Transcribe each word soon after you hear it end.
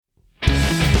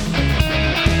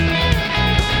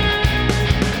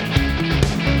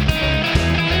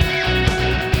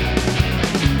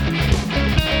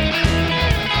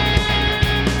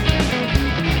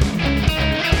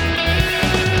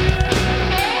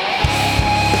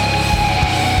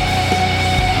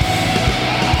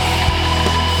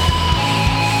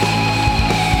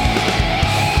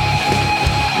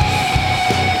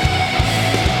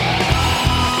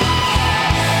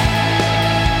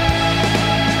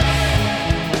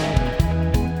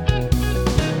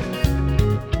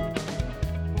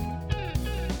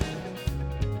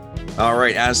All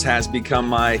right, as has become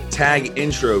my tag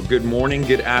intro, good morning,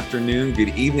 good afternoon, good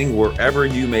evening, wherever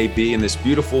you may be in this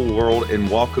beautiful world, and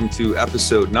welcome to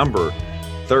episode number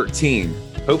 13.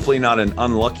 Hopefully not an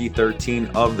unlucky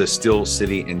 13 of the Steel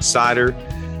City Insider.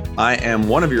 I am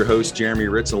one of your hosts, Jeremy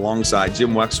Ritz, alongside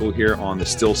Jim Wexel here on the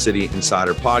Steel City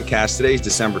Insider podcast. Today's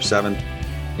December 7th.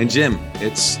 And Jim,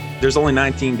 there's only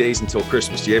 19 days until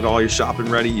Christmas. Do you have all your shopping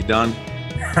ready? You done?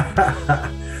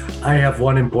 I have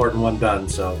one important one done,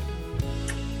 so...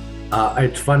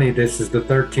 it's funny, this is the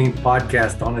 13th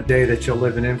podcast on a day that you'll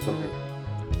live in infamy.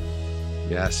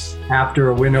 Yes. After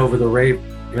a win over the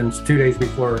Ravens 2 days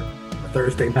before a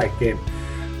Thursday night game.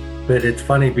 But it's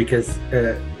funny because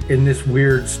in this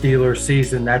weird Steelers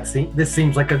season, this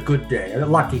seems like a good day, a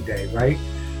lucky day, right?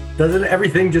 Doesn't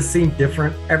everything just seem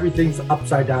different? Everything's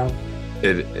upside down.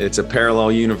 It's a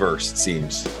parallel universe, it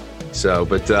seems. So,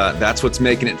 but that's what's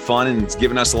making it fun, and it's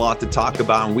giving us a lot to talk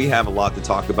about, and we have a lot to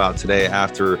talk about today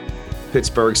after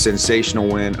Pittsburgh's sensational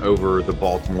win over the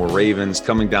Baltimore Ravens,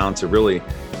 coming down to really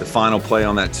the final play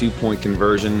on that 2-point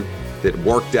conversion that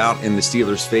worked out in the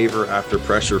Steelers' favor after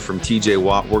pressure from TJ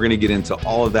Watt. We're going to get into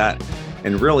all of that,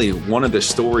 and really one of the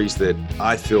stories that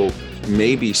I feel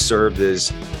maybe served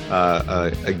as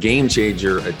a game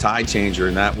changer, a tide changer,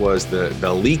 and that was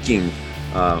the leaking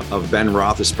of Ben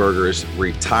Roethlisberger's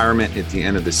retirement at the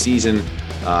end of the season.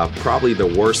 Probably the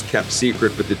worst kept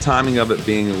secret, but the timing of it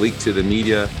being leaked to the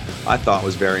media, I thought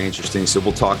was very interesting. So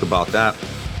we'll talk about that.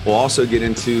 We'll also get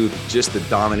into just the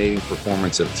dominating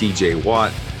performance of TJ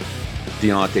Watt,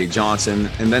 Deontay Johnson,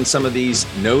 and then some of these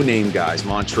no-name guys,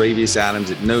 Montravius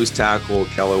Adams at nose tackle,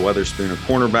 Kelly Weatherspoon at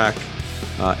cornerback,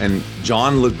 and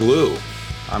John LeGlue.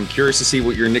 I'm curious to see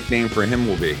what your nickname for him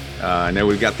will be. I know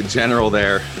we've got the general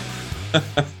there.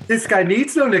 This guy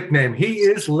needs no nickname. He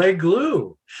is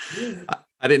LeGlue.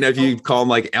 I didn't know if you'd call him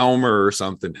like Elmer or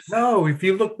something. No, if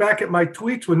you look back at my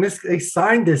tweets when they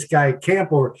signed this guy at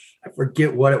camp, or I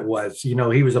forget what it was, he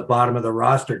was a bottom of the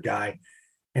roster guy,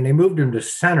 and they moved him to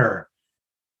center.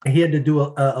 He had to do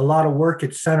a lot of work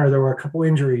at center. There were a couple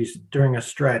injuries during a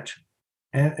stretch,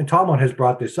 and Tomlin has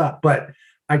brought this up, but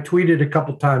I tweeted a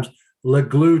couple times,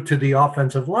 LeGlue to the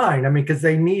offensive line. I mean, because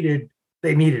they needed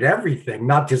everything,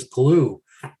 not just glue.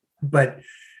 But,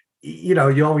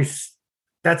 you always,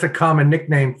 that's a common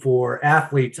nickname for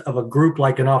athletes of a group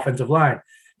like an offensive line.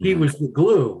 He was the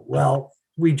glue. Well,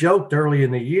 we joked early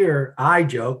in the year, I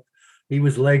joked, he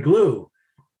was LeGlue.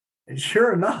 And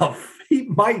sure enough, he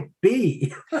might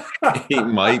be. He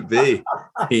might be.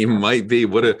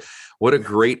 What a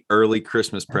great early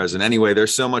Christmas present. Anyway,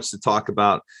 there's so much to talk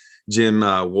about. Jim,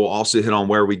 we'll also hit on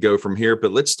where we go from here,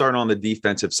 but let's start on the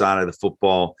defensive side of the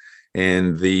football.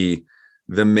 And the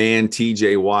man,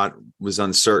 TJ Watt, was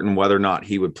uncertain whether or not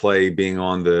he would play, being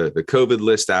on the COVID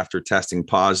list after testing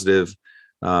positive.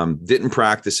 Didn't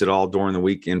practice at all during the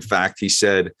week. In fact, he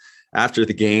said after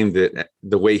the game that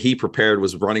the way he prepared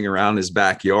was running around his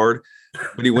backyard,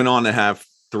 but he went on to have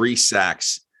 3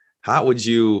 sacks. How would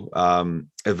you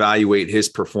evaluate his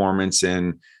performance,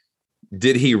 and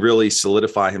did he really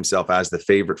solidify himself as the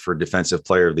favorite for Defensive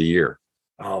Player of the Year?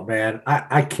 Oh, man,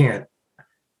 I can't.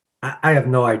 I have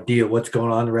no idea what's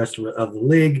going on in the rest of the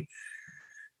league,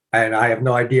 and I have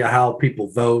no idea how people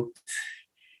vote,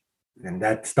 and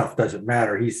that stuff doesn't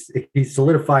matter. He's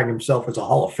solidifying himself as a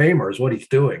Hall of Famer is what he's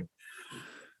doing.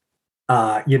 He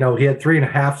had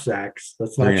 3.5 sacks.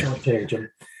 Let's not shortchange him.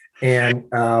 And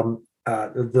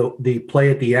the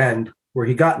play at the end where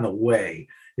he got in the way,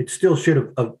 it still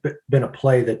should have been a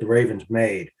play that the Ravens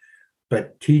made,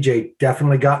 but TJ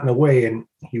definitely got in the way, and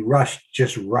he rushed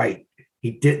just right.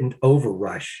 He didn't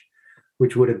overrush,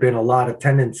 which would have been a lot of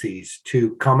tendencies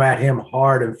to come at him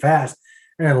hard and fast.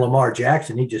 And Lamar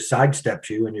Jackson, he just sidesteps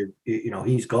you, and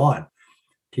he's gone.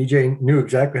 TJ knew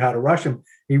exactly how to rush him.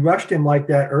 He rushed him like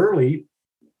that early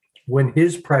when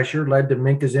his pressure led to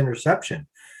Minka's interception.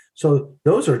 So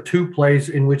those are 2 plays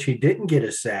in which he didn't get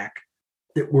a sack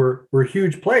that were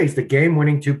huge plays. The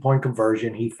game-winning 2-point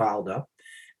conversion he fouled up,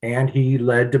 and he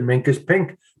led to Minka's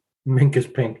pick.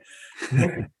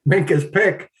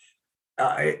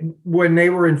 When they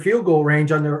were in field goal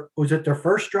range was it their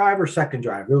first drive or second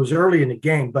drive? It was early in the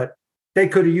game, but they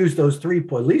could have used those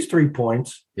at least 3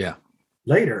 points. Yeah.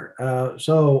 Later. I'm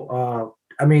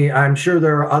sure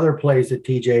there are other plays that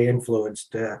TJ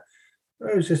influenced. It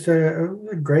was just a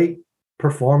great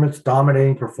performance,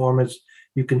 dominating performance.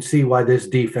 You can see why this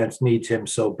defense needs him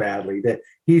so badly, that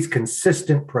he's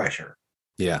consistent pressure.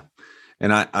 Yeah.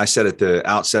 And I said at the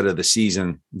outset of the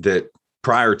season that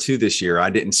prior to this year, I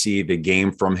didn't see the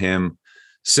game from him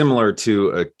similar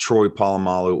to a Troy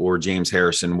Polamalu or James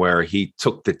Harrison, where he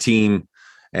took the team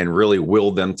and really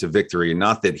willed them to victory.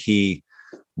 Not that he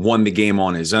won the game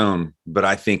on his own, but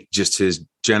I think just his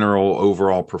general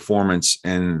overall performance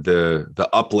and the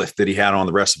uplift that he had on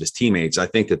the rest of his teammates, I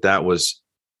think that was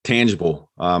tangible.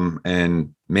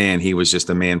 And man, he was just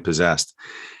a man possessed.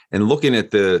 And looking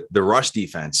at the rush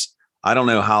defense, I don't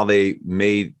know how they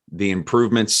made the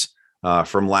improvements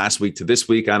from last week to this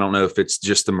week. I don't know if it's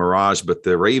just the mirage, but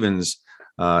the Ravens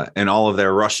and all of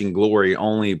their rushing glory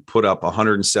only put up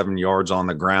 107 yards on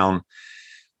the ground.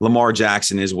 Lamar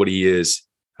Jackson is what he is.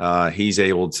 He's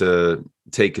able to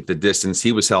take it the distance.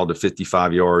 He was held to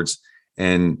 55 yards.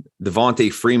 And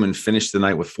Devontae Freeman finished the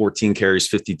night with 14 carries,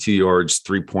 52 yards,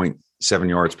 3.7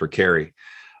 yards per carry.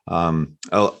 A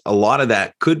lot of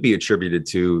that could be attributed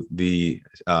to the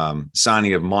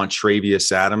signing of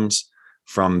Montravius Adams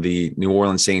from the New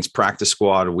Orleans Saints practice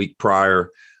squad a week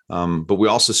prior. But we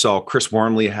also saw Chris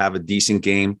Wormley have a decent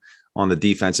game on the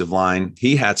defensive line.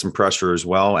 He had some pressure as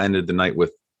well, ended the night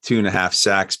with 2.5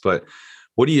 sacks. But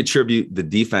what do you attribute the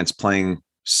defense playing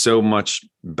so much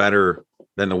better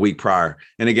than the week prior?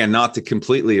 And again, not to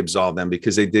completely absolve them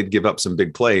because they did give up some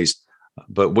big plays,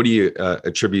 but what do you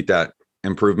attribute that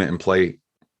improvement in play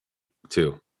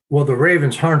to? Well, the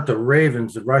Ravens aren't the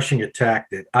Ravens, the rushing attack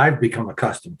that I've become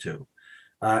accustomed to.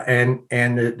 And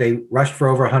they rushed for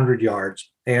over 100 yards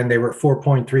and they were at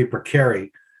 4.3 per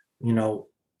carry. You know,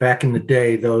 back in the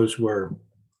day, those were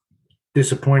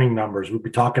disappointing numbers. We'd be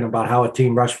talking about how a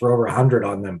team rushed for over 100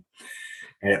 on them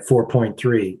and at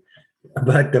 4.3.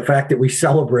 But the fact that we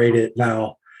celebrate it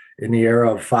now in the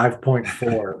era of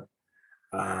 5.4,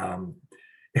 I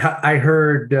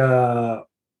heard it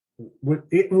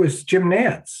was Jim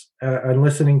Nantz and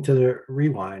listening to the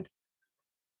rewind.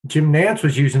 Jim Nantz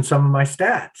was using some of my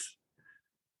stats.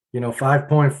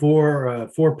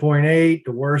 5.4, 4.8,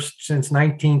 the worst since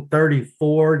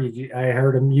 1934. I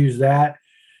heard him use that.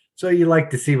 So you like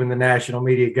to see when the national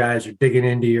media guys are digging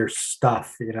into your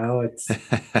stuff. It's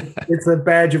it's a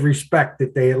badge of respect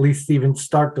that they at least even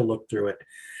start to look through it.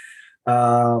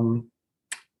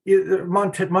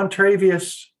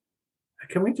 Montravius,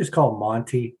 can we just call him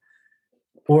Monty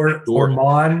or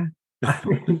Mon?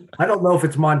 I don't know if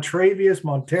it's Montravius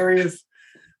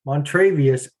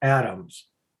Adams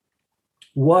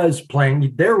was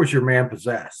playing. There was your man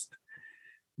possessed.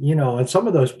 And some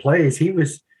of those plays, he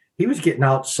was getting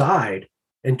outside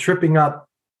and tripping up.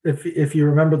 If you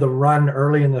remember the run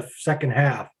early in the second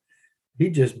half, he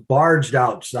just barged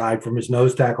outside from his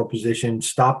nose tackle position,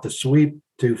 stopped the sweep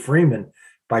to Freeman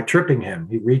by tripping him.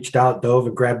 He reached out, dove,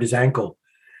 and grabbed his ankle.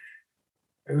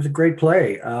 It was a great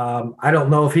play. I don't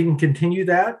know if he can continue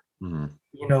that. Mm-hmm.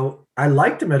 I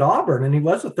liked him at Auburn, and he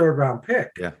was a third-round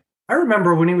pick. Yeah, I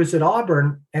remember when he was at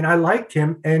Auburn, and I liked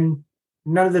him, and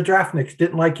none of the draftniks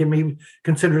didn't like him. He was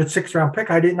considered a 6th-round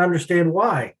pick. I didn't understand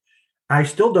why. I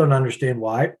still don't understand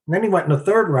why. And then he went in the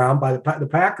 3rd round by the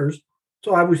Packers,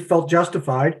 so I always felt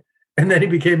justified. And then he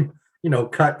became,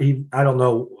 cut. I don't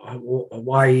know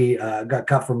why he got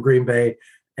cut from Green Bay,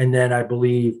 and then I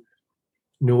believe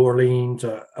New England.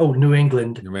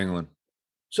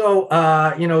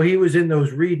 So, he was in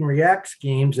those read and react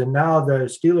schemes, and now the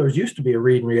Steelers used to be a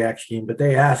read and react scheme, but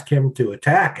they asked him to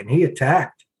attack, and he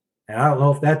attacked. And I don't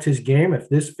know if that's his game, if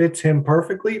this fits him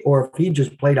perfectly, or if he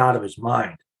just played out of his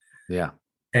mind. Yeah.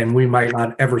 And we might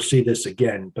not ever see this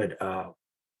again, but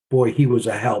boy, he was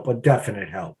a definite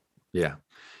help. Yeah.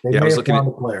 I was looking at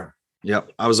the player.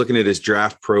 Yep. I was looking at his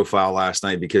draft profile last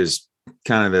night because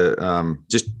kind of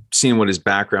just seeing what his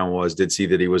background was, did see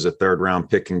that he was a 3rd-round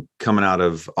pick, and coming out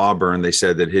of Auburn, they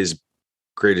said that his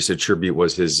greatest attribute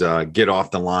was his get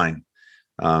off the line.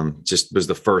 Just was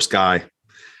the first guy.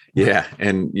 Yeah.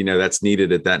 And, that's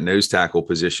needed at that nose tackle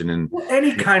position. And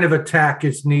any kind of attack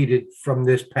is needed from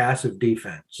this passive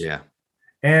defense. Yeah.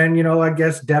 And, I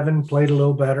guess Devin played a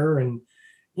little better. And,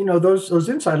 those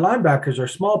inside linebackers are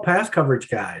small pass coverage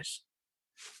guys.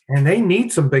 And they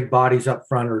need some big bodies up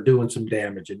front or doing some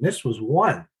damage. And this was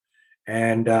one.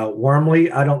 And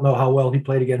Wormley, I don't know how well he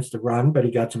played against the run, but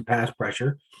he got some pass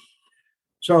pressure.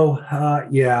 So,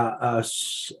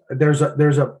 there's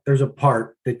a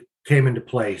part that came into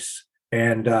place.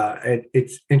 And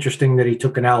it's interesting that he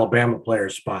took an Alabama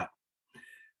player's spot.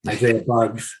 Isaiah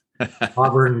Buggs.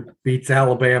 Auburn beats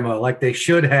Alabama like they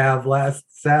should have last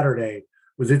Saturday.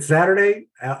 Was it Saturday?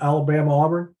 Alabama,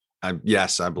 Auburn?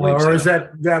 Yes, I believe or so. Is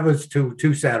that was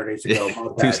two Saturdays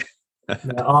ago.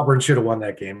 Auburn should have won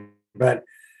that game. But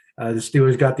the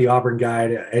Steelers got the Auburn guy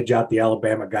to edge out the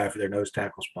Alabama guy for their nose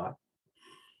tackle spot.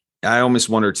 I almost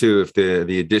wonder too if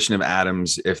the addition of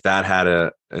Adams, if that had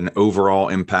an overall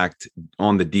impact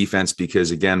on the defense, because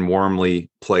again,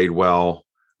 Wormley played well.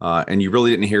 And you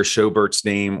really didn't hear Schobert's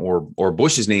name or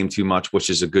Bush's name too much, which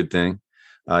is a good thing.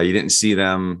 You didn't see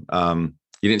them.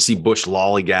 You didn't see Bush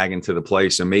lollygag into the play.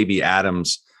 So maybe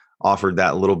Adams offered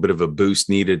that little bit of a boost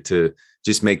needed to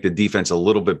just make the defense a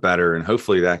little bit better. And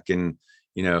hopefully that can,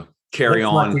 carry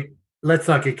on. Let's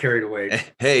not get carried away.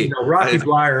 Hey, Rocky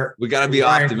Bleier. We got to be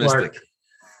optimistic. Clark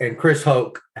and Chris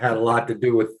Hoke had a lot to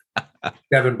do with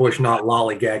Devin Bush not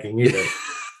lollygagging either.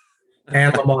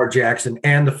 And Lamar Jackson,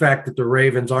 and the fact that the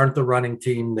Ravens aren't the running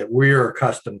team that we're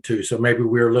accustomed to. So maybe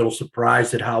we're a little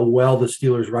surprised at how well the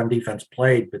Steelers' run defense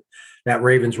played, but that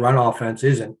Ravens run offense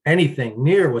isn't anything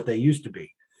near what they used to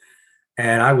be.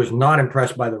 And I was not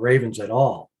impressed by the Ravens at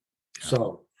all.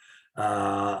 So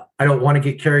I don't want to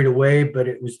get carried away, but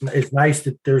it's nice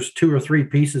that there's 2 or 3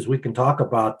 pieces we can talk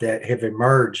about that have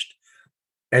emerged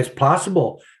as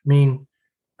possible. I mean,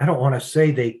 I don't want to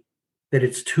say that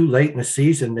it's too late in the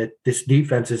season that this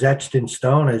defense is etched in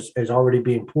stone as already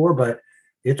being poor, but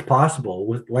it's possible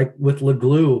with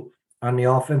LeGlue on the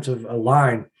offensive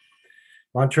line,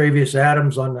 Montravius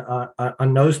Adams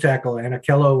on nose tackle, and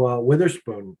Akello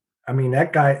Witherspoon. I mean,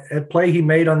 that play he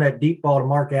made on that deep ball to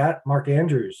Mark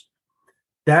Andrews,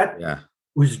 that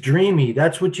was dreamy.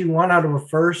 That's what you want out of a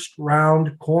first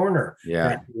round corner. Yeah.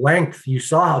 That length. You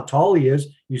saw how tall he is.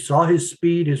 You saw his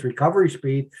speed, his recovery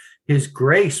speed, his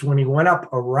grace when he went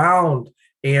up around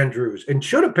Andrews and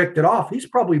should have picked it off. He's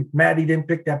probably mad he didn't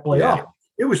pick that play off.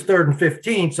 It was 3rd and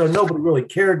 15, so nobody really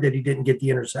cared that he didn't get the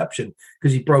interception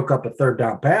because he broke up a 3rd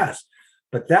down pass.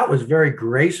 But that was very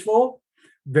graceful,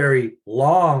 very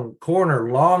long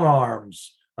corner, long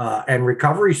arms, and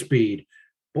recovery speed.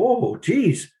 Oh,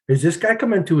 geez, has this guy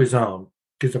come into his own?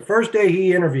 Because the first day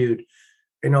he interviewed,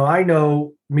 I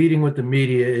know meeting with the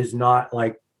media is not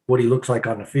like what he looks like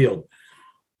on the field.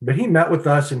 But he met with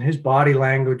us and his body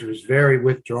language was very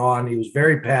withdrawn. He was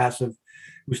very passive.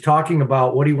 He was talking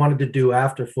about what he wanted to do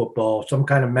after football, some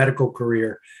kind of medical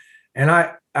career. And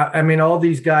I mean, all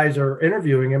these guys are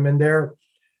interviewing him and they're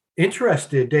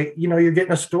interested. You're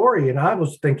getting a story. And I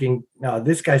was thinking, no,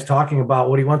 this guy's talking about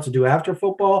what he wants to do after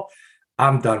football.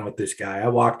 I'm done with this guy. I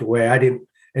walked away.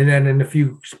 And then in a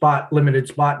few limited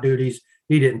spot duties,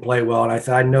 he didn't play well. And I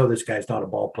said, I know this guy's not a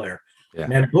ball player. Yeah.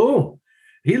 And then boom.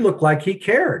 He looked like he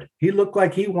cared. He looked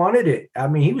like he wanted it. I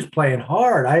mean, he was playing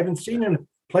hard. I haven't seen him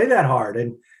play that hard.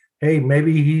 And, hey,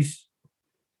 maybe he's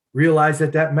realized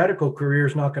that medical career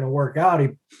is not going to work out.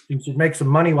 He should make some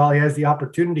money while he has the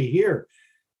opportunity here.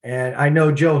 And I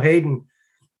know Joe Hayden,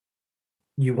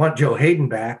 you want Joe Hayden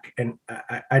back. And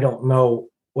I don't know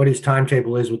what his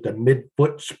timetable is with the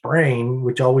mid-foot sprain,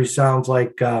 which always sounds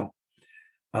like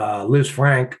Liz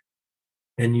Frank.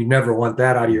 And you never want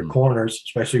that out of your corners,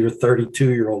 especially your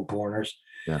 32-year-old corners.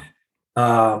 Yeah.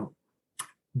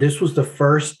 This was the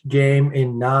first game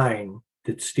in 9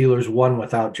 that Steelers won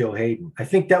without Joe Hayden. I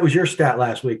think that was your stat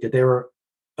last week, that they were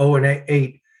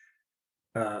 0-8.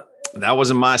 That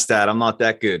wasn't my stat. I'm not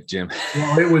that good, Jim.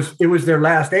 Well, it was their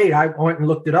last 8. I went and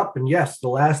looked it up, and yes, the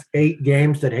last 8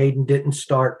 games that Hayden didn't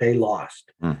start, they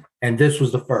lost. And this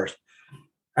was the first.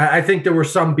 I think there were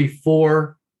some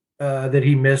before that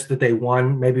he missed that they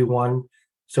won, maybe one.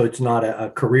 So it's not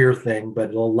a career thing,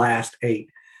 but the last 8.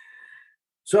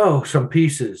 So some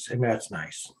pieces, and that's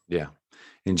nice. Yeah.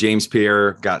 And James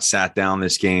Pierre got sat down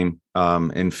this game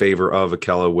in favor of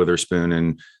Akello Witherspoon.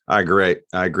 And I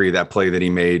agree. That play that he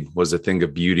made was a thing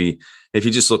of beauty. If you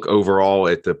just look overall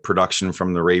at the production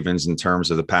from the Ravens in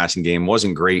terms of the passing game,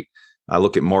 wasn't great. I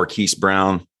look at Marquise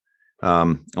Brown,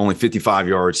 only 55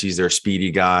 yards. He's their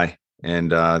speedy guy.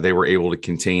 And they were able to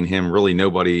contain him. Really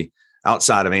nobody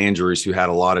outside of Andrews, who had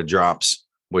a lot of drops,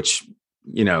 which,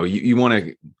 you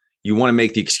want to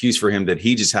make the excuse for him that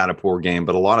he just had a poor game,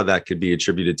 but a lot of that could be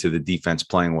attributed to the defense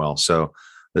playing well. So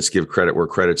let's give credit where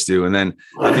credit's due. And then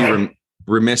I'd be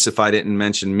remiss if I didn't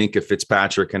mention Minkah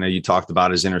Fitzpatrick. I know you talked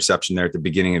about his interception there at the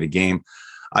beginning of the game.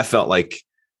 I felt like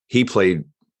he played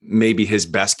maybe his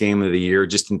best game of the year,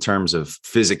 just in terms of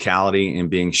physicality and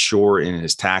being sure in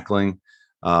his tackling.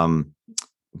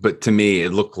 But to me,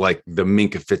 it looked like the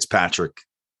Minkah Fitzpatrick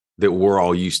that we're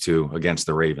all used to against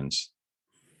the Ravens.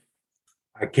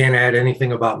 I can't add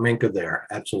anything about Minkah there.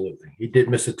 Absolutely. He did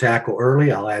miss a tackle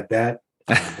early. I'll add that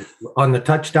on the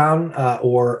touchdown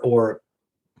or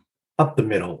up the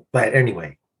middle. But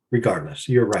anyway, regardless,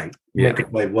 you're right. Yeah.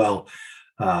 Minkah played well.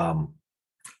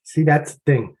 See, that's the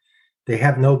thing. They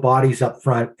have no bodies up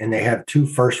front, and they have 2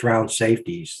 first-round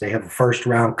safeties. They have a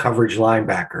first-round coverage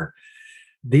linebacker.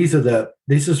 This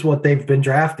is what they've been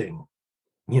drafting,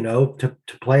 to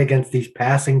play against these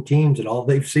passing teams, and all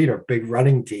they've seen are big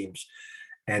running teams,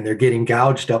 and they're getting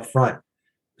gouged up front.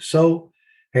 So,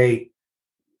 hey,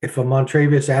 if a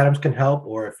Montravius Adams can help,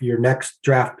 or if your next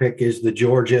draft pick is the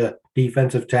Georgia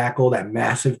defensive tackle, that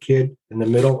massive kid in the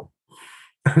middle.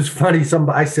 It was funny.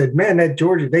 I said, man, that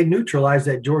Georgia, they neutralized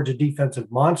that Georgia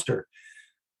defensive monster.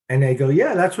 And they go,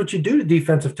 yeah, that's what you do to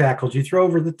defensive tackles. You throw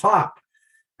over the top.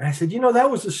 And I said,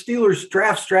 that was the Steelers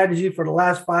draft strategy for the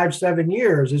last 5-7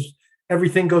 years is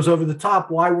everything goes over the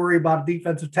top. Why worry about a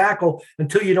defensive tackle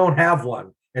until you don't have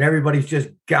one and everybody's just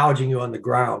gouging you on the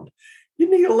ground? You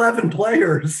need 11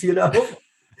 players,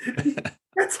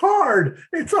 That's hard.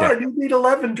 It's hard. Yeah. You need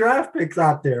 11 draft picks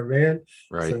out there, man.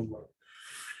 Right.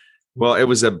 Well, it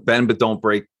was a bend but don't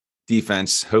break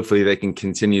defense. Hopefully they can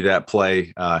continue that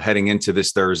play heading into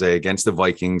this Thursday against the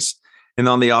Vikings. And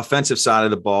on the offensive side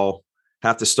of the ball,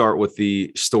 have to start with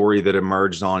the story that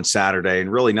emerged on Saturday.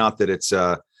 And really not that it's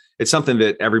something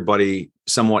that everybody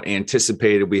somewhat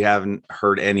anticipated. We haven't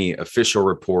heard any official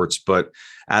reports, but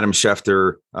Adam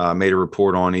Schefter made a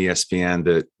report on ESPN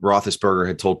that Roethlisberger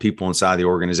had told people inside the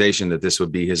organization that this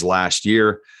would be his last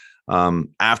year.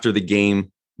 After the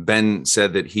game, Ben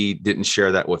said that he didn't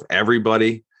share that with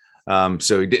everybody.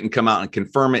 So he didn't come out and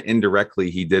confirm it.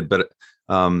 Indirectly, he did. But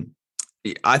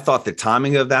I thought the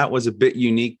timing of that was a bit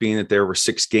unique, being that there were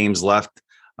 6 games left.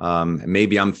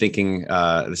 Maybe I'm thinking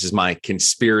this is my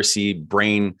conspiracy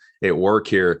brain at work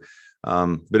here.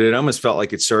 But it almost felt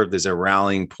like it served as a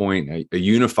rallying point, a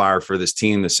unifier for this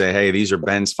team to say, hey, these are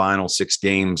Ben's final 6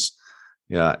 games.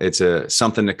 Yeah, it's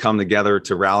something to come together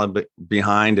to rally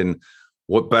behind. And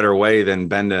what better way than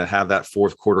Ben to have that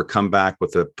fourth quarter comeback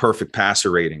with a perfect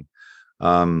passer rating?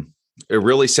 It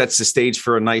really sets the stage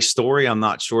for a nice story. I'm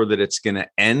not sure that it's going to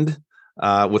end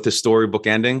with a storybook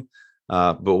ending.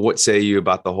 But what say you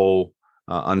about the whole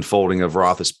unfolding of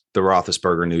the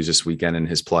Roethlisberger news this weekend and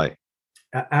his play?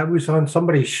 I was on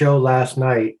somebody's show last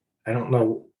night. I don't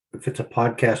know if it's a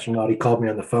podcast or not. He called me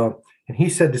on the phone and he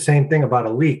said the same thing about a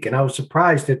leak. And I was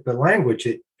surprised at the language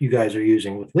that you guys are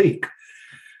using with leak.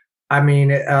 I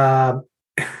mean, I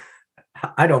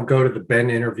don't go to the Ben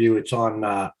interview. It's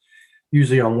on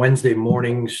usually on Wednesday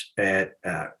mornings at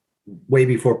way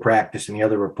before practice, and the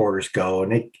other reporters go,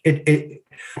 and it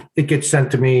gets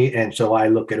sent to me, and so I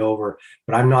look it over.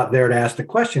 But I'm not there to ask the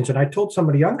questions. And I told some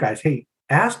of the young guys, hey,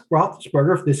 ask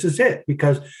Roethlisberger if this is it,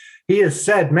 because he has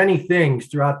said many things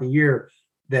throughout the year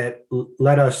that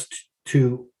led us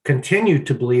to continue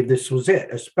to believe this was it,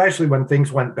 especially when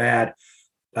things went bad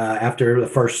after the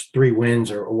first 3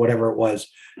 wins or whatever it was,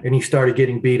 and he started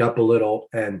getting beat up a little.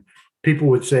 And people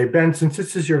would say, Ben, since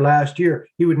this is your last year,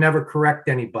 he would never correct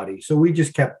anybody. So we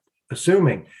just kept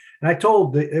assuming. And I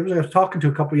was talking to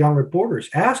a couple of young reporters,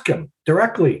 ask him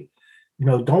directly,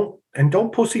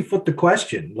 don't pussyfoot the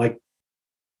question. Like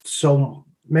so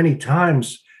many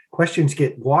times, questions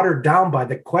get watered down by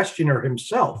the questioner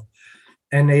himself,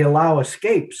 and they allow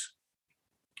escapes.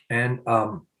 And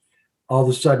all of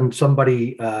a sudden,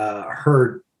 somebody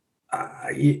heard,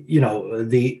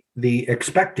 the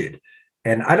expected.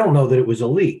 And I don't know that it was a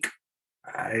leak.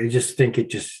 I just think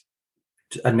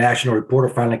a national reporter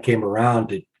finally came around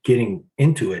to getting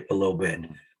into it a little bit.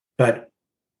 But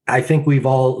I think the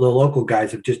local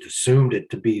guys have just assumed it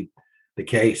to be the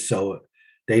case. So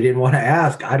they didn't want to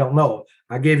ask. I don't know.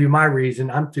 I gave you my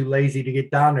reason. I'm too lazy to get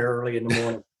down there early in the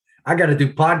morning. I got to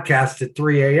do podcasts at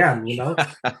 3 a.m.,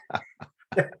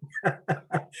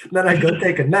 Then I go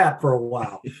take a nap for a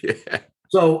while. Yeah.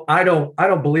 So I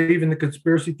don't believe in the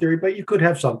conspiracy theory, but you could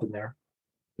have something there.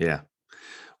 Yeah.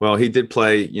 Well, he did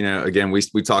play, again,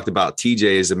 we talked about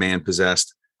TJ as a man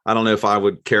possessed. I don't know if I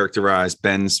would characterize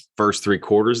Ben's first 3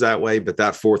 quarters that way, but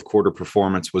that fourth quarter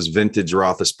performance was vintage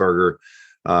Roethlisberger,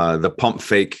 the pump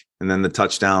fake, and then the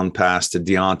touchdown pass to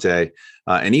Deontay,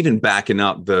 and even backing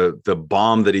up the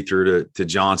bomb that he threw to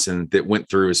Johnson that went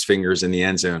through his fingers in the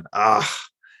end zone.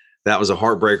 That was a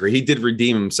heartbreaker. He did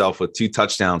redeem himself with 2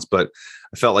 touchdowns, but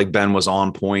I felt like Ben was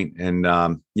on point. And,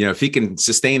 if he can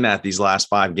sustain that these last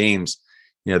 5 games,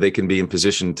 they can be in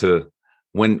position to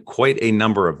win quite a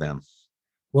number of them.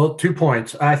 Well, 2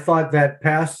 points. I thought that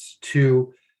pass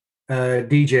to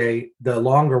DJ, the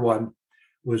longer one,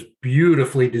 was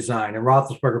beautifully designed. And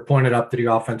Roethlisberger pointed up to the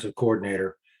offensive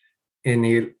coordinator in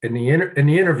the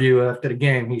interview after the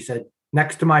game. He said,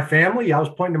 next to my family. I was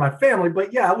pointing to my family,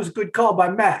 but yeah, it was a good call by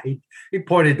Matt. He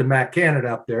pointed to Matt Canada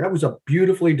up there. That was a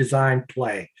beautifully designed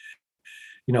play.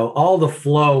 All the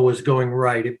flow was going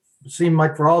right. It seemed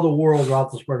like for all the world,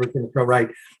 Roethlisberger was going to throw right.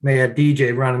 And they had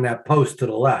DJ running that post to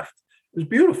the left. It was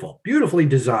beautiful, beautifully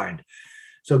designed.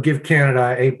 So give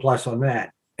Canada A+ on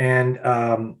that. And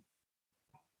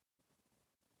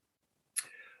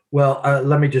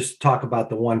let me just talk about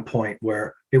the one point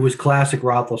where it was classic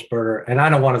Roethlisberger, and I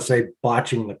don't want to say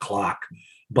botching the clock,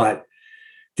 but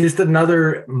just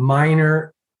another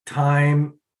minor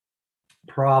time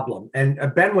problem. And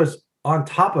Ben was on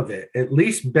top of it. At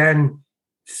least Ben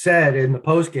said in the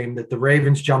postgame that the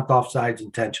Ravens jumped off sides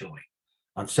intentionally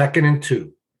on 2nd and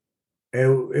 2.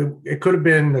 It could have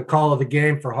been the call of the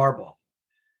game for Harbaugh.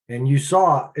 And you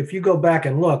saw, if you go back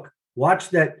and look, watch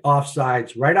that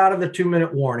offsides right out of the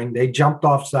 2-minute warning. They jumped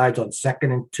offsides on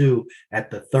 2nd and 2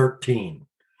 at the 13.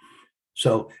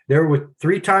 So there were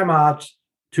 3 timeouts,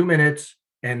 2 minutes,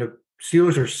 and the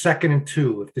Steelers are 2nd and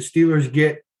 2. If the Steelers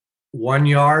get 1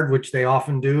 yard, which they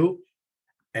often do,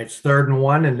 it's 3rd and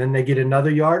 1, and then they get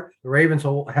another yard, the Ravens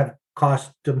will have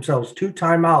cost themselves 2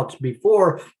 timeouts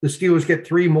before the Steelers get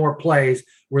 3 more plays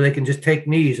where they can just take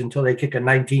knees until they kick a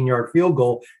 19-yard field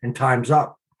goal and time's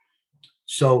up.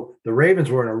 So the Ravens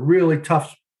were in a really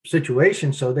tough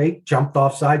situation, so they jumped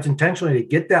off sides intentionally to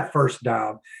get that first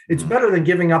down. It's better than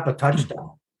giving up a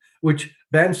touchdown, which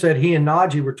Ben said he and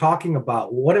Najee were talking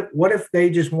about. What if they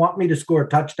just want me to score a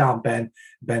touchdown, Ben?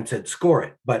 Ben said, score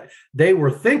it. But they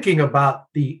were thinking about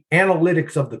the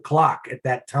analytics of the clock at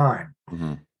that time.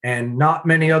 Mm-hmm. And not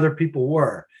many other people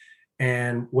were.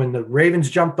 And when the Ravens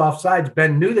jumped off sides,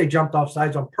 Ben knew they jumped off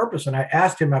sides on purpose. And I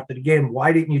asked him after the game,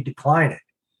 why didn't you decline it?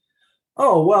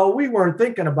 Oh, well, we weren't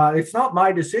thinking about it. It's not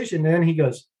my decision. And then he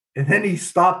goes, and then he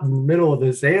stopped in the middle of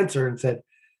his answer and said,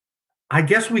 I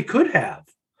guess we could have.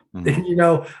 Mm-hmm.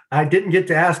 And, I didn't get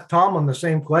to ask Tom on the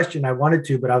same question I wanted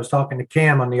to, but I was talking to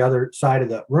Cam on the other side of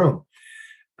the room.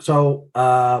 So,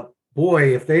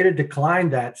 boy, if they'd have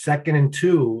declined that 2nd and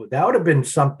 2, that would have been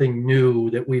something new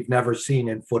that we've never seen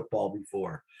in football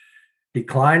before.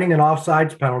 Declining an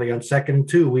offsides penalty on 2nd and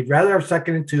 2. We'd rather have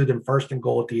 2nd and 2 than 1st and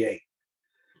goal at the 8.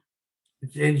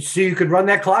 And so you could run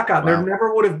that clock out. Wow. There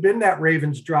never would have been that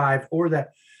Ravens drive or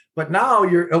that. But now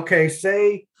you're okay.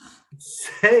 Say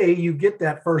you get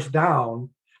that first down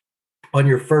on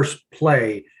your first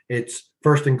play. It's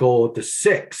 1st and goal at the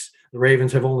 6. The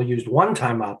Ravens have only used 1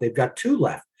 timeout. They've got 2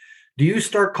 left. Do you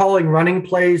start calling running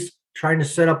plays, trying to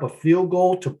set up a field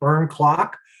goal to burn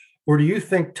clock? Or do you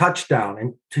think touchdown?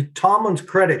 And to Tomlin's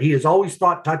credit, he has always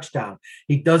thought touchdown.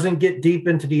 He doesn't get deep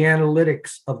into the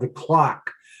analytics of the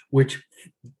clock, which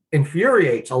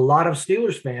infuriates a lot of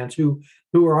Steelers fans who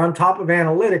are on top of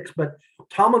analytics, but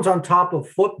Tomlin's on top of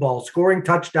football. Scoring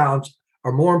touchdowns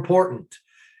are more important.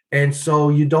 And so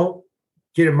you don't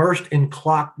get immersed in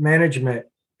clock management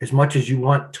as much as you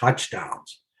want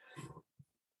touchdowns.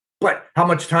 But how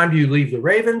much time do you leave the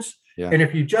Ravens? Yeah. And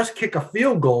if you just kick a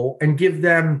field goal and give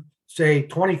them, say,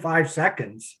 25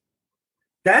 seconds,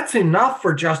 that's enough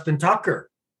for Justin Tucker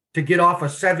to get off a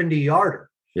 70-yarder.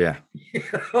 Yeah.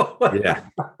 Yeah.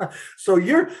 So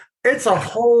you're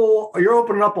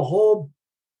opening up a whole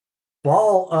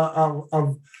ball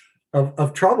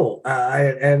of trouble.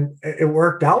 And it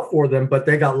worked out for them, but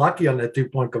they got lucky on that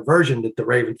 2-point conversion that the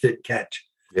Ravens didn't catch.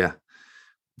 Yeah.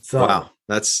 So, wow.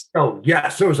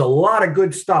 Yes, there was a lot of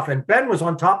good stuff. And Ben was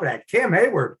on top of that. Cam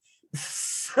Hayward,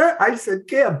 I said,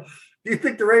 Cam, do you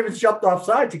think the Ravens jumped off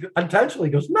sides? Intentionally?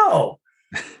 He goes, no.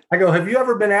 I go, have you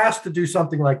ever been asked to do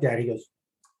something like that? He goes,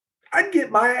 I'd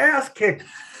get my ass kicked.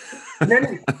 And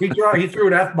then he threw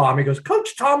an F-bomb. He goes,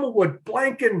 Coach Tomlinwood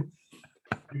blanking.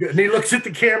 And he looks at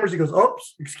the cameras. He goes,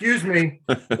 oops, excuse me.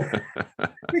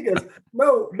 He goes,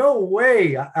 no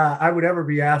way I would ever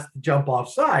be asked to jump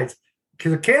off sides.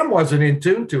 Because Cam wasn't in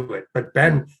tune to it, but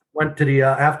Ben went to the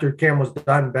after Cam was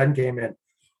done, Ben came in.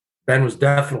 Ben was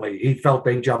he felt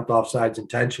they jumped off sides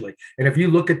intentionally. And if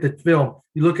you look at the film,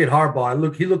 you look at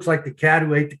Harbaugh, he looks like the cat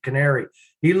who ate the canary.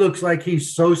 He looks like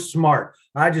he's so smart.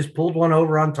 I just pulled one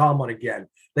over on Tomlin again.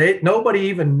 Nobody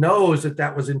even knows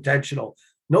that was intentional.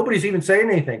 Nobody's even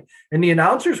saying anything. And the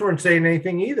announcers weren't saying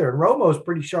anything either. And Romo's a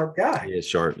pretty sharp guy. He is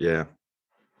sharp, yeah.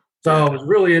 So it was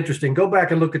really interesting. Go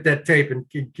back and look at that tape, and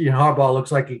Harbaugh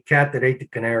looks like a cat that ate the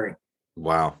canary.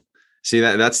 Wow. See,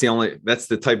 that's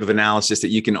the type of analysis that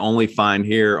you can only find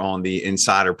here on the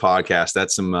Insider Podcast.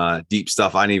 That's some deep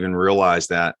stuff. I didn't even realize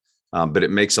that, but it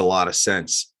makes a lot of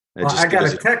sense. I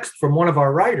got a text from one of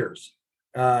our writers,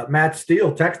 Matt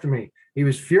Steele, texted me. He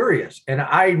was furious, and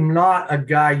I'm not a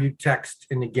guy you text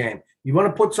in the game. You want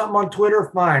to put something on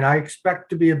Twitter? Fine. I expect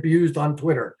to be abused on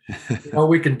Twitter.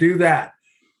 We can do that.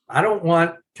 I don't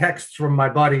want texts from my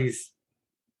buddies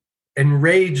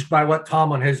enraged by what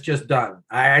Tomlin has just done.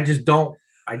 I just don't.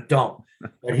 I don't.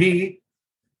 But he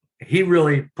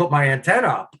really put my antenna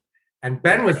up. And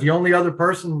Ben was the only other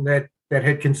person that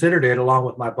had considered it along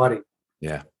with my buddy.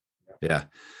 Yeah. Yeah.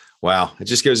 Wow. It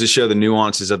just goes to show the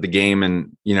nuances of the game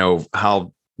and,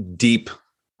 how deep,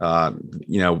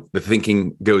 the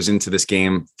thinking goes into this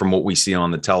game from what we see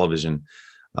on the television.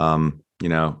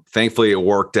 thankfully it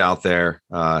worked out there.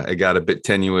 It got a bit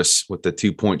tenuous with the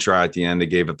 2-point try at the end. They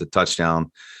gave up the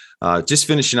touchdown. Just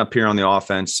finishing up here on the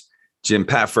offense, Jim,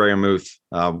 Pat Freiermuth,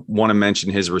 want to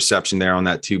mention his reception there on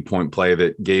that 2-point play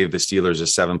that gave the Steelers a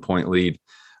 7-point lead.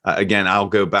 Again, I'll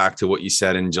go back to what you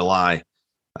said in July.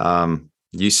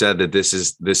 You said that this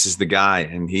is the guy,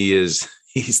 and he's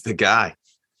the guy.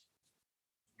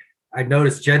 I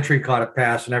noticed Gentry caught a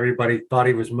pass and everybody thought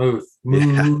he was Muth.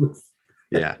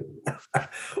 Yeah.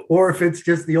 Or if it's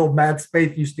just the old Matt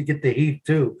Spaeth used to get the heat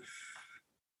too.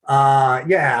 I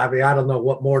don't know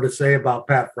what more to say about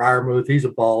Pat Freiermuth. He's a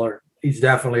baller. He's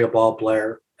definitely a ball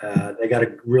player. They got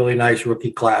a really nice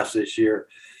rookie class this year.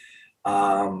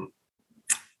 I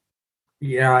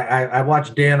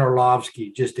watched Dan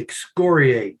Orlovsky just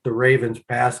excoriate the Ravens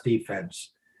pass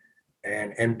defense.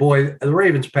 And boy, the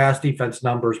Ravens pass defense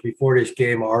numbers before this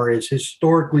game are as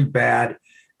historically bad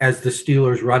as the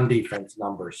Steelers run defense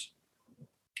numbers.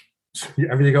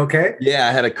 Everything okay? Yeah,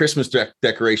 I had a Christmas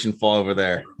decoration fall over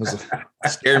there. It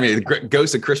scared me. The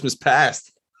ghost of Christmas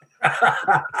past.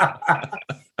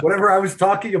 Whatever I was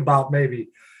talking about, maybe.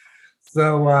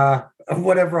 So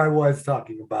whatever I was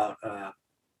talking about.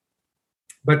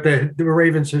 But the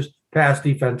Ravens' pass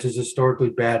defense is historically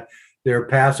bad. Their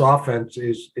pass offense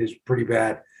is pretty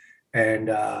bad. And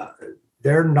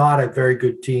they're not a very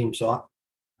good team. So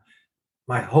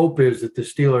my hope is that the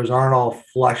Steelers aren't all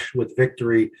flush with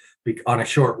victory on a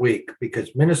short week,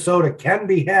 because Minnesota can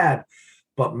be had.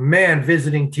 But, man,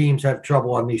 visiting teams have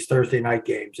trouble on these Thursday night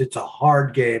games. It's a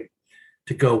hard game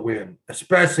to go win,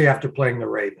 especially after playing the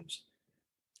Ravens.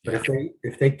 But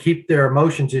if they keep their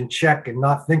emotions in check and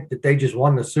not think that they just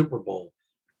won the Super Bowl,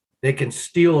 they can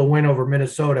steal a win over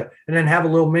Minnesota and then have a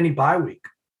little mini bye week.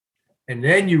 And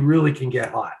then you really can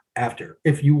get hot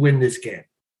if you win this game.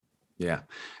 Yeah.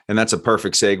 And that's a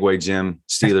perfect segue, Jim.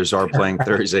 Steelers are playing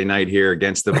Thursday night here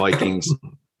against the Vikings.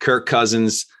 Kirk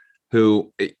Cousins,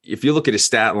 who, if you look at his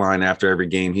stat line after every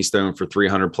game, he's thrown for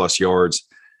 300 plus yards.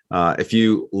 If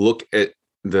you look at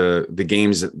the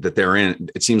games that they're in,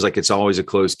 it seems like it's always a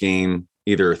close game,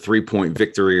 either a 3-point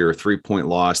victory or a 3-point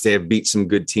loss. They have beat some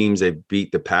good teams. They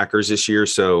beat the Packers this year.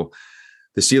 So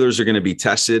the Steelers are going to be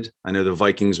tested. I know the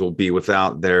Vikings will be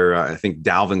without their, I think,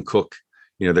 Dalvin Cook,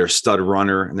 their stud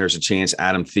runner, and there's a chance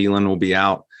Adam Thielen will be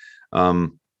out.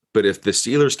 But if the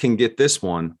Steelers can get this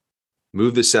one,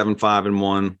 move the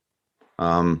 7-5-1,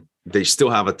 they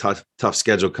still have a tough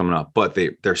schedule coming up, but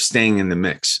they're staying in the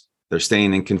mix. They're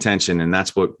staying in contention, and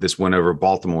that's what this win over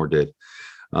Baltimore did.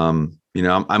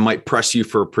 I might press you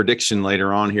for a prediction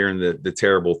later on here in the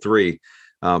terrible three,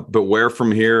 but where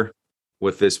from here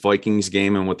with this Vikings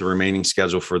game and with the remaining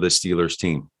schedule for the Steelers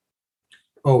team?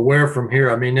 Oh, where from here?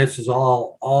 I mean, this is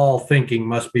all thinking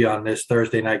must be on this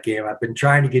Thursday night game. I've been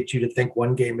trying to get you to think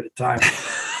one game at a time.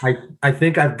 I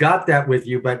think I've got that with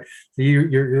you, but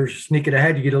you're sneaking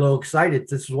ahead. You get a little excited.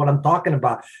 This is what I'm talking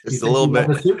about. Just a little bit.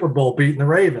 The Super Bowl beating the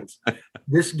Ravens.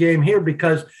 This game here,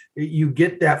 because you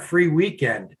get that free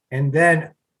weekend, and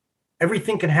then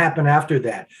everything can happen after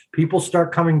that. People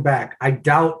start coming back. I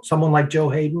doubt someone like Joe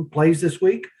Hayden plays this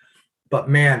week, but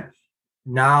man,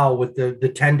 now with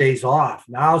the 10 days off,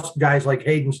 now guys like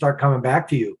Hayden start coming back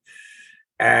to you.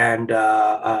 And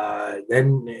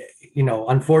then,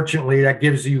 unfortunately, that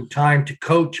gives you time to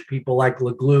coach people like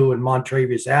LeGlue and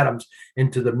Montravius Adams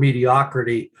into the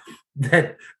mediocrity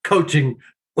that coaching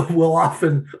will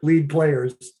often lead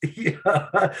players.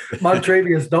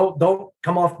 Montravius, don't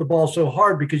come off the ball so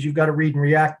hard because you've got to read and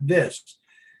react this.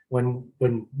 When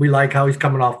we like how he's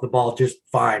coming off the ball just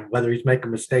fine, whether he's making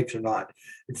mistakes or not.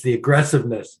 It's the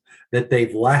aggressiveness that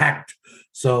they've lacked.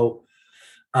 So,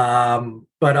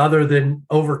 but other than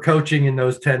overcoaching in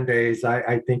those 10 days,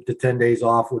 I think the 10 days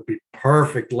off would be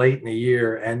perfect late in the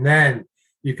year. And then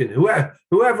you can,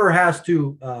 whoever has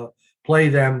to play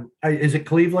them, is it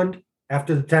Cleveland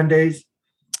after the 10 days?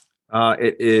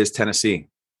 It is Tennessee.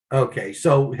 Okay.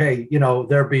 So, hey,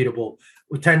 they're beatable.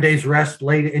 With 10 days rest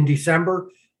late in December,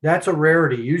 that's a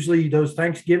rarity. Usually those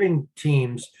Thanksgiving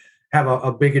teams have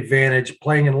a big advantage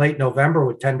playing in late November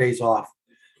with 10 days off.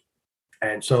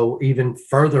 And so even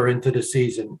further into the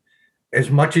season, as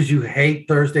much as you hate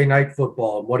Thursday night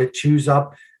football and what it chews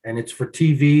up, and it's for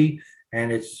TV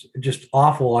and it's just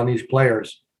awful on these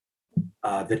players,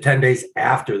 the 10 days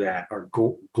after that are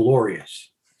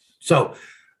glorious. So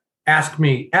I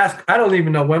don't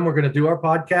even know when we're going to do our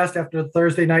podcast after the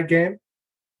Thursday night game.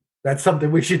 That's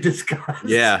something we should discuss.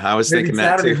 Yeah, I was thinking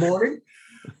that Saturday too. Morning.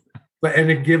 And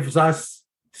it gives us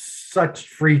such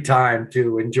free time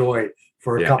to enjoy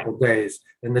for a couple of days,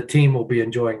 and the team will be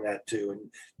enjoying that too.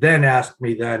 And then ask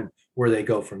me then where they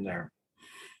go from there.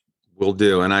 Will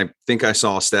do. And I think I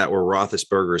saw a stat where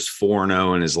Roethlisberger is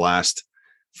 4-0 in his last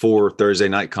 4 Thursday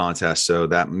night contests. So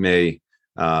that may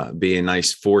be a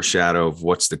nice foreshadow of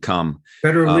what's to come.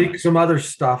 Better leak some other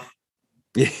stuff.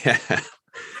 Yeah.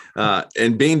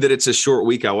 And being that it's a short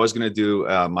week, I was going to do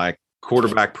my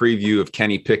quarterback preview of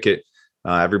Kenny Pickett.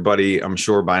 Everybody, I'm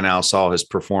sure by now, saw his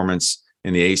performance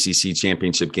in the ACC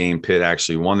championship game. Pitt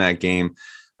actually won that game.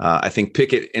 I think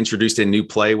Pickett introduced a new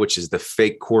play, which is the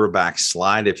fake quarterback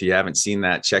slide. If you haven't seen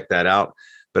that, check that out.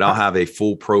 But I'll have a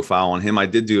full profile on him. I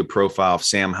did do a profile of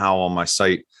Sam Howell on my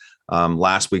site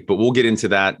last week, but we'll get into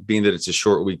that. Being that it's a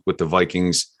short week with the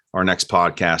Vikings, our next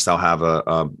podcast, I'll have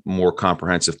a more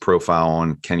comprehensive profile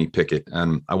on Kenny Pickett.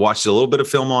 And I watched a little bit of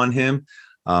film on him.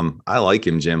 I like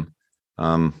him, Jim.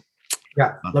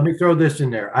 Yeah, let me throw this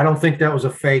in there. I don't think that was a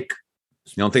fake.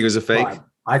 You don't think it was a fake?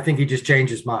 I think he just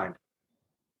changed his mind.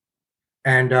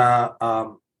 And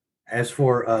as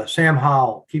for Sam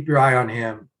Howell, keep your eye on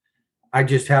him. I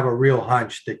just have a real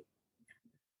hunch that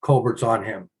Colbert's on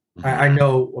him. Mm-hmm. I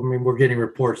know, I mean, we're getting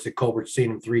reports that Colbert's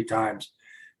seen him 3 times.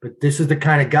 But this is the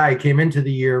kind of guy who came into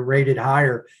the year rated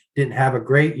higher, didn't have a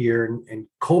great year. And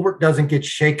Colbert doesn't get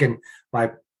shaken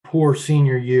by poor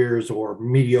senior years or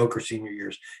mediocre senior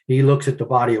years. He looks at the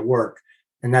body of work.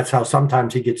 And that's how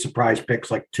sometimes he gets surprise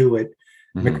picks like Tuitt,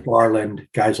 McFarland,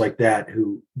 guys like that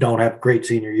who don't have great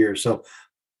senior years. So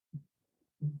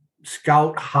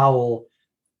Scout Howell,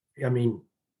 I mean,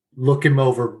 look him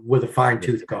over with a fine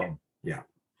tooth comb. Yeah.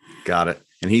 Got it.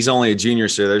 And he's only a junior,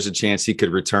 so there's a chance he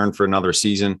could return for another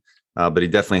season. But he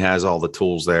definitely has all the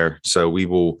tools there. So we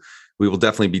will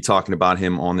definitely be talking about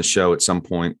him on the show at some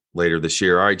point later this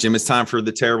year. All right, Jim, it's time for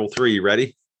the terrible 3. You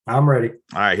ready? I'm ready.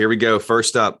 All right, here we go.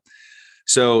 First up.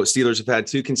 So Steelers have had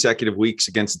 2 consecutive weeks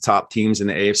against the top teams in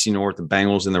the AFC North, the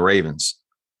Bengals and the Ravens.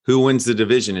 Who wins the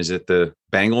division? Is it the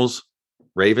Bengals,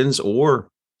 Ravens, or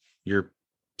your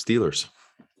Steelers?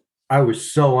 I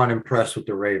was so unimpressed with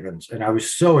the Ravens, and I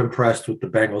was so impressed with the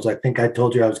Bengals. I think I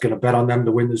told you I was going to bet on them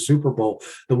to win the Super Bowl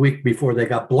the week before they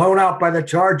got blown out by the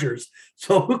Chargers.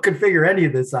 So who could figure any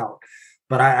of this out?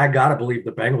 But I got to believe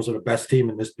the Bengals are the best team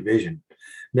in this division.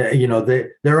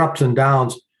 Their ups and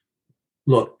downs.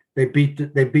 Look, they beat the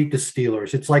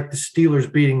Steelers. It's like the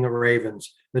Steelers beating the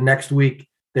Ravens. The next week,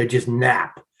 they just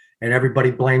nap, and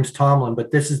everybody blames Tomlin.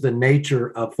 But this is the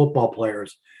nature of football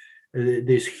players.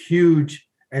 This huge.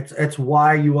 That's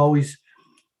why you always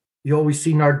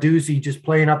see Narduzzi just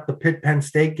playing up the Pitt-Penn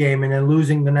State game and then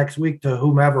losing the next week to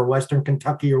whomever, Western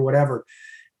Kentucky or whatever.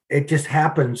 It just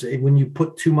happens when you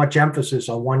put too much emphasis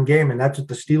on one game, and that's what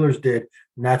the Steelers did,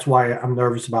 and that's why I'm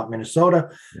nervous about Minnesota,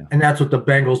 and that's what the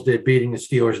Bengals did, beating the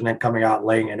Steelers and then coming out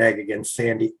laying an egg against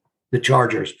the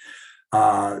Chargers.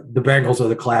 The Bengals are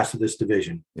the class of this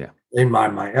division, in my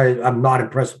mind. I'm not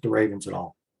impressed with the Ravens at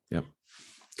all. Yep,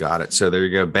 got it. So there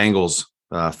you go, Bengals.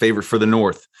 Favorite for the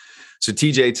North. So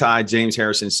TJ tied James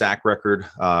Harrison's sack record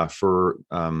for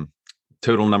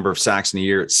total number of sacks in a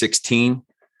year at 16.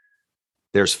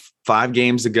 There's 5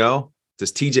 games to go.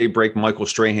 Does TJ break Michael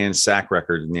Strahan's sack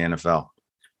record in the NFL?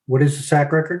 What is the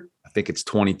sack record? I think it's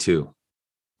 22.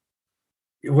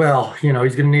 Well, he's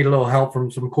going to need a little help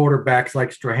from some quarterbacks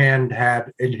like Strahan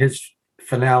had in his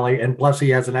finale, and plus he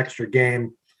has an extra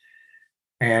game.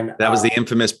 And that was the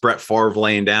infamous Brett Favre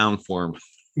laying down for him.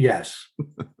 Yes.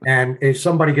 And is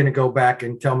somebody going to go back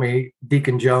and tell me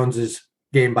Deacon Jones's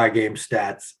game-by-game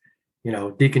stats?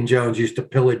 Deacon Jones used to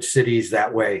pillage cities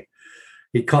that way.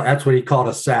 That's what he called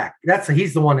a sack.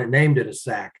 He's the one that named it a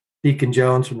sack. Deacon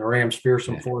Jones from the Rams,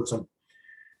 fearsome foursome.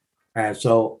 And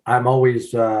so I'm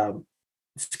always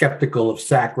skeptical of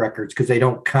sack records because they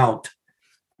don't count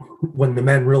when the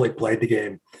men really played the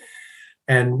game.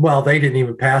 And, well, they didn't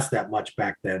even pass that much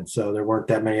back then, so there weren't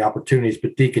that many opportunities,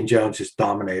 but Deacon Jones just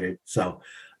dominated. So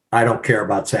I don't care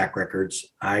about sack records.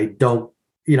 I don't,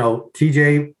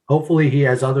 TJ, hopefully he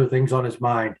has other things on his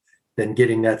mind than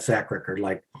getting that sack record,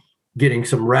 like getting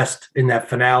some rest in that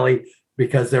finale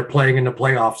because they're playing in the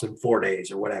playoffs in 4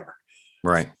 days or whatever.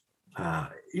 Right. I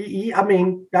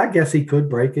guess he could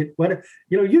break it. But,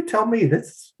 you tell me.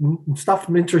 This stuff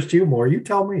interests you more. You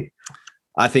tell me.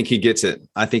 I think he gets it.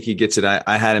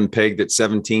 I had him pegged at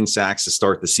 17 sacks to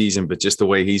start the season, but just the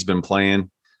way he's been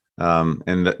playing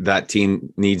and that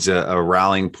team needs a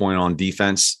rallying point on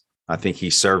defense. I think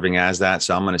he's serving as that.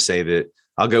 So I'm going to say that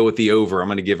I'll go with the over. I'm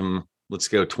going to give him, let's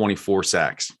go 24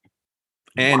 sacks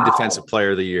and defensive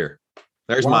player of the year.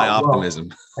 There's my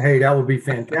optimism. Well, hey, that would be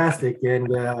fantastic. And,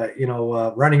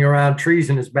 running around trees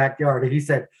in his backyard. And he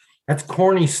said, that's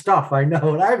corny stuff. I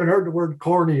know. And I haven't heard the word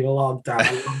corny in a long time.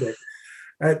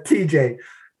 TJ,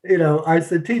 I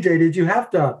said, TJ, did you have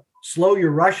to slow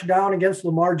your rush down against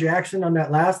Lamar Jackson on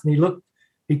that last? And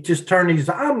he just turned, he's,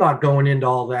 I'm not going into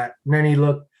all that. And then he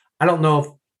looked, I don't know if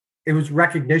it was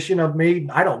recognition of me.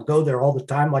 I don't go there all the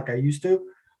time like I used to.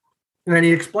 And then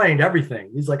he explained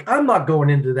everything. He's like, I'm not going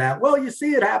into that. Well, you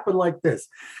see it happen like this.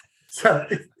 So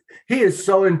he is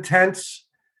so intense,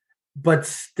 but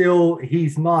still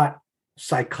he's not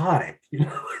psychotic.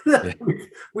 Yeah.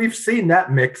 We've seen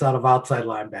that mix out of outside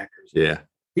linebackers. Yeah.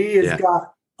 He has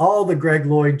got all the Greg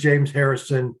Lloyd, James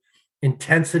Harrison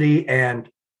intensity, and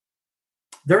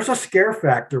there's a scare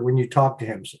factor when you talk to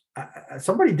him.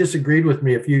 Somebody disagreed with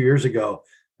me a few years ago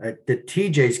that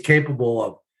TJ's capable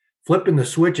of flipping the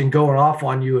switch and going off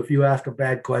on you if you ask a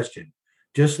bad question,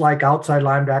 just like outside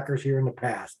linebackers here in the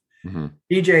past. Mm-hmm.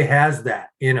 TJ has that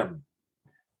in him,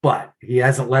 but he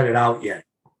hasn't let it out yet.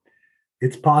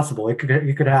 It's possible. It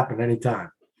could happen anytime.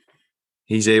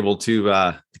 He's able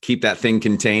to keep that thing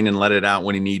contained and let it out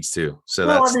when he needs to. So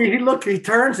I mean, he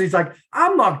turns, he's like,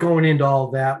 I'm not going into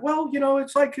all that. Well,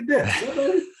 it's like this.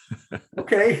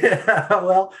 Okay.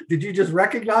 Well, did you just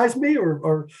recognize me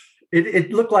or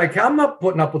it looked like I'm not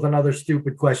putting up with another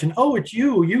stupid question. Oh, it's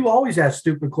you. You always ask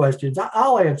stupid questions.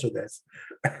 I'll answer this.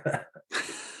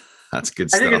 That's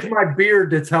good stuff. I think it's my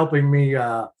beard that's helping me.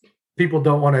 People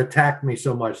don't want to attack me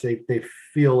so much. They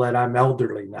feel that I'm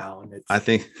elderly now. And I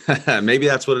think maybe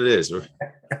that's what it is.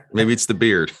 Maybe it's the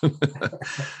beard.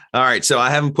 All right. So I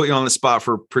haven't put you on the spot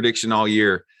for prediction all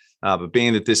year, but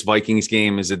being that this Vikings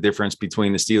game is a difference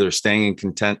between the Steelers staying in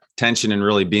contention and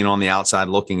really being on the outside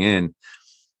looking in,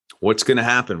 what's going to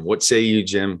happen? What say you,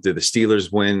 Jim? Do the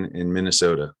Steelers win in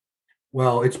Minnesota?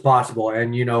 Well, it's possible.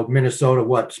 And, Minnesota,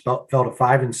 fell to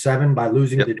 5-7 by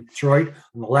losing to Detroit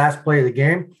on the last play of the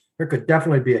game. There could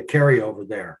definitely be a carryover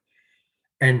there.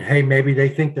 And, hey, maybe they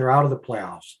think they're out of the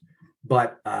playoffs.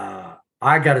 But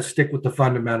I got to stick with the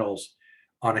fundamentals.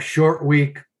 On a short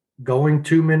week, going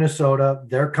to Minnesota,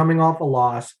 they're coming off a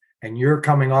loss, and you're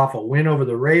coming off a win over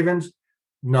the Ravens.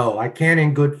 No, I can't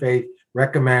in good faith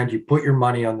recommend you put your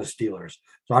money on the Steelers.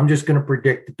 So I'm just going to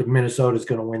predict that the Minnesota is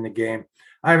going to win the game.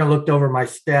 I haven't looked over my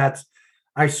stats.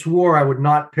 I swore I would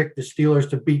not pick the Steelers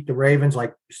to beat the Ravens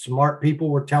like smart people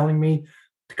were telling me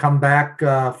to come back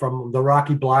from the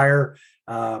Rocky Bleier,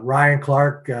 Ryan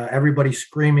Clark, everybody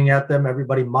screaming at them,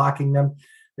 everybody mocking them.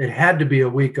 It had to be a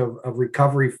week of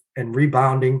recovery and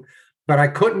rebounding, but I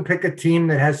couldn't pick a team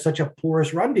that has such a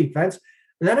porous run defense.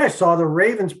 And then I saw the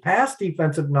Ravens' pass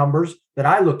defensive numbers that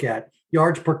I look at,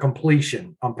 yards per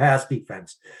completion on pass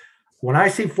defense. When I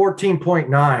see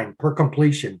 14.9 per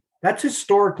completion, that's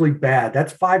historically bad.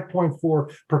 That's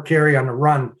 5.4 per carry on the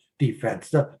run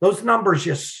defense. Those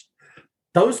numbers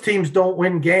those teams don't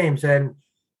win games. And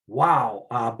wow,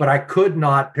 but I could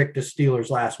not pick the Steelers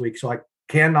last week, so I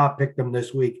cannot pick them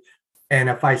this week. And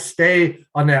if I stay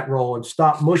on that roll and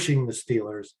stop mushing the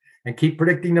Steelers and keep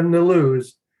predicting them to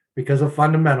lose because of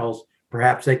fundamentals,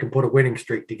 perhaps they can put a winning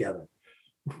streak together.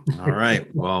 All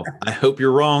right. Well, I hope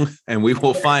you're wrong, and we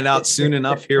will find out soon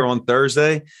enough here on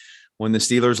Thursday when the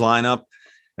Steelers line up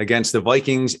against the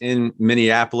Vikings in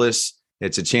Minneapolis.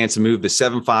 It's a chance to move to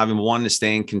 7-5-1 to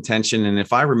stay in contention. And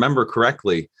if I remember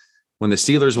correctly, when the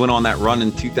Steelers went on that run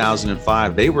in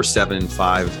 2005, they were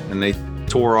 7-5, and they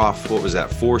tore off,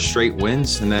 4 straight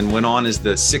wins, and then went on as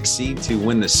the 6th seed to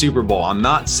win the Super Bowl. I'm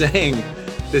not saying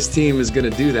this team is going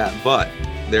to do that, but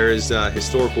there is a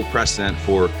historical precedent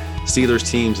for Steelers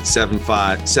teams at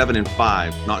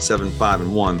 7-5, not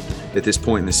 7-5-1 at this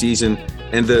point in the season.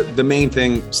 And the main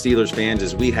thing, Steelers fans,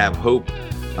 is we have hope.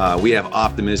 We have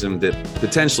optimism that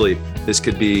potentially this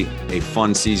could be a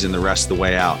fun season the rest of the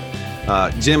way out.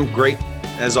 Jim, great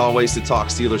as always to talk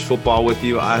Steelers football with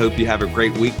you. I hope you have a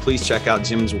great week. Please check out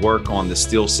Jim's work on the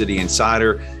Steel City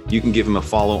Insider. You can give him a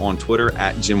follow on Twitter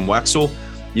at Jim Wexell.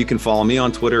 You can follow me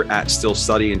on Twitter at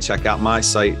StillStudy and check out my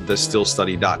site,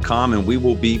 thestillstudy.com. And we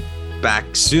will be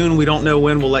back soon. We don't know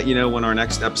when. We'll let you know when our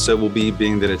next episode will be,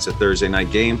 being that it's a Thursday night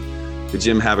game. But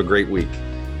Jim, have a great week.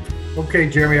 Okay,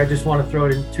 Jeremy, I just want to throw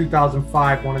it in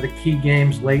 2005. One of the key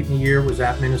games late in the year was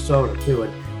at Minnesota, too.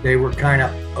 And they were kind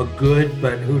of a good,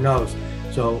 but who knows?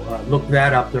 So look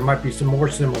that up. There might be some more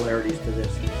similarities to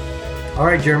this. All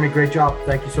right, Jeremy, great job.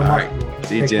 Thank you so much. Right.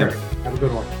 See you, Jim. Have a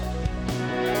good one.